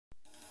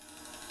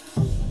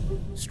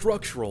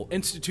Structural,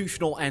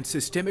 institutional, and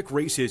systemic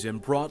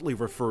racism broadly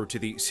refer to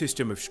the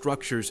system of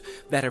structures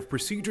that have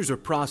procedures or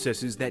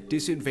processes that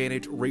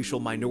disadvantage racial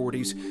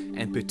minorities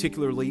and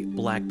particularly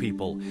black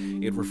people.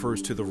 It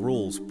refers to the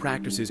rules,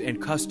 practices, and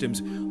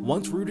customs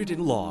once rooted in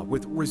law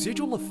with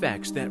residual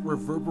effects that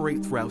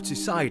reverberate throughout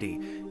society,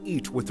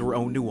 each with their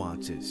own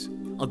nuances.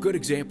 A good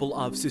example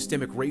of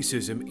systemic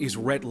racism is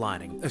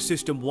redlining, a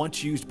system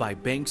once used by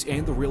banks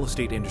and the real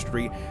estate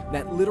industry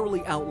that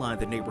literally outlined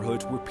the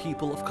neighborhoods where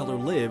people of color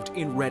lived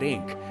in red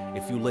ink.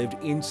 If you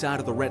lived inside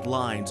of the red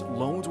lines,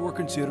 loans were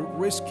considered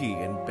risky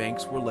and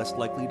banks were less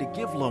likely to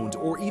give loans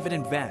or even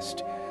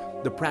invest.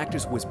 The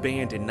practice was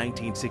banned in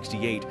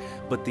 1968,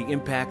 but the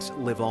impacts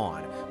live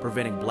on,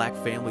 preventing black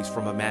families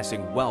from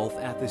amassing wealth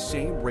at the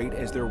same rate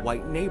as their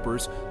white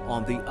neighbors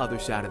on the other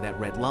side of that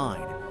red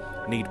line.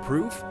 Need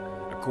proof?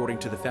 According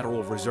to the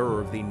Federal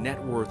Reserve, the net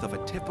worth of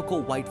a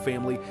typical white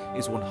family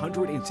is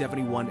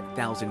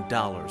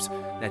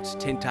 $171,000. That's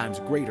 10 times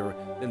greater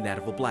than that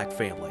of a black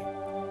family.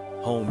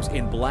 Homes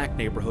in black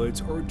neighborhoods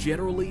are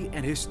generally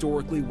and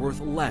historically worth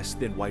less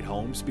than white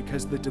homes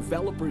because the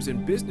developers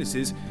and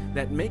businesses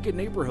that make a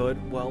neighborhood,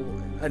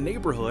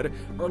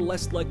 are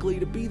less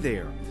likely to be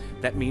there.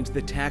 That means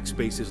the tax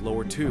base is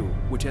lower too,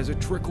 which has a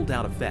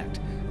trickle-down effect.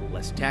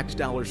 Less tax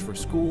dollars for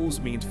schools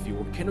means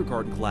fewer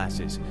kindergarten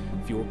classes,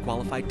 fewer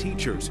qualified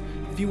teachers,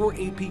 fewer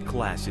AP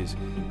classes.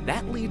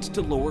 That leads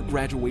to lower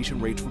graduation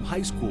rates from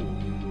high school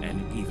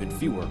and even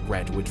fewer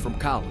graduates from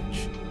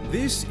college.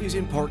 This is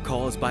in part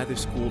caused by the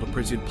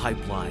school-to-prison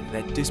pipeline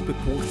that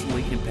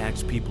disproportionately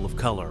impacts people of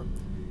color.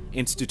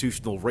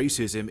 Institutional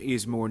racism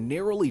is more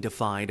narrowly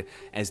defined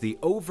as the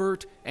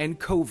overt and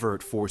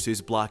covert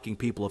forces blocking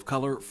people of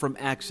color from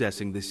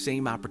accessing the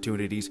same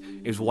opportunities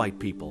as white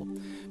people.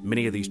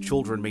 Many of these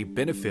children may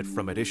benefit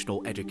from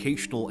additional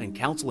educational and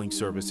counseling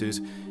services.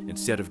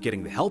 Instead of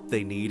getting the help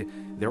they need,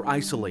 they're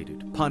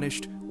isolated,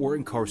 punished, or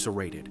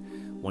incarcerated.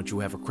 Once you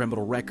have a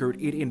criminal record,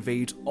 it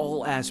invades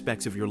all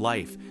aspects of your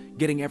life.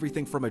 Getting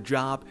everything from a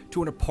job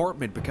to an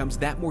apartment becomes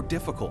that more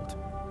difficult.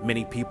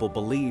 Many people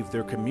believe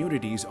their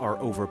communities are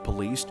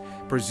over-policed,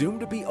 presumed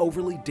to be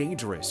overly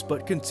dangerous,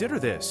 but consider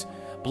this.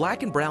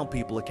 Black and brown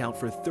people account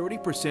for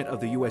 30%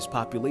 of the U.S.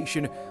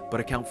 population, but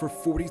account for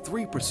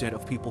 43%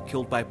 of people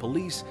killed by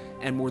police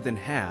and more than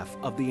half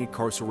of the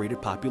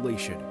incarcerated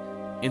population.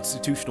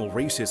 Institutional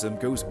racism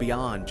goes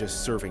beyond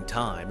just serving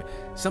time.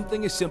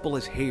 Something as simple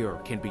as hair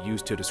can be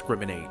used to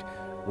discriminate.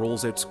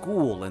 Rules at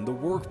school and the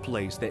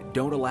workplace that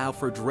don't allow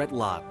for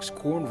dreadlocks,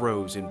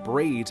 cornrows, and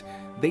braids,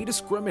 they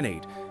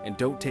discriminate and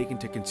don't take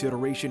into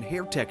consideration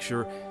hair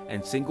texture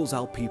and singles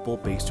out people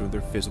based on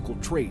their physical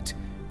traits,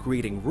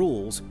 creating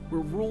rules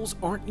where rules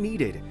aren't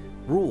needed,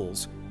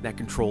 rules that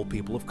control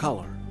people of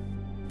color.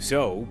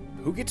 So,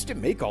 who gets to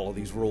make all of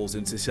these rules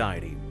in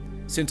society?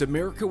 Since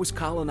America was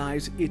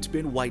colonized, it's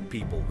been white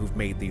people who've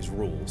made these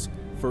rules.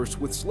 First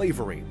with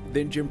slavery,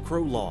 then Jim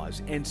Crow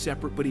laws, and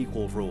separate but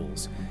equal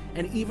rules,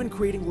 and even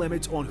creating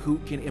limits on who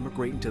can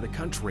immigrate into the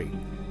country.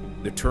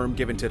 The term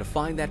given to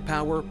define that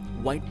power,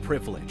 white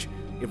privilege.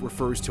 It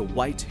refers to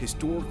whites'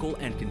 historical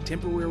and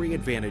contemporary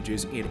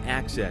advantages in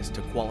access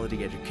to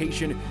quality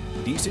education,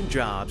 decent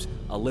jobs,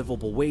 a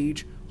livable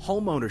wage,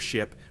 home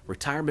ownership,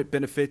 retirement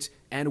benefits,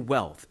 and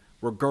wealth,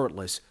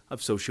 regardless of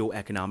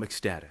socioeconomic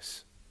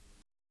status.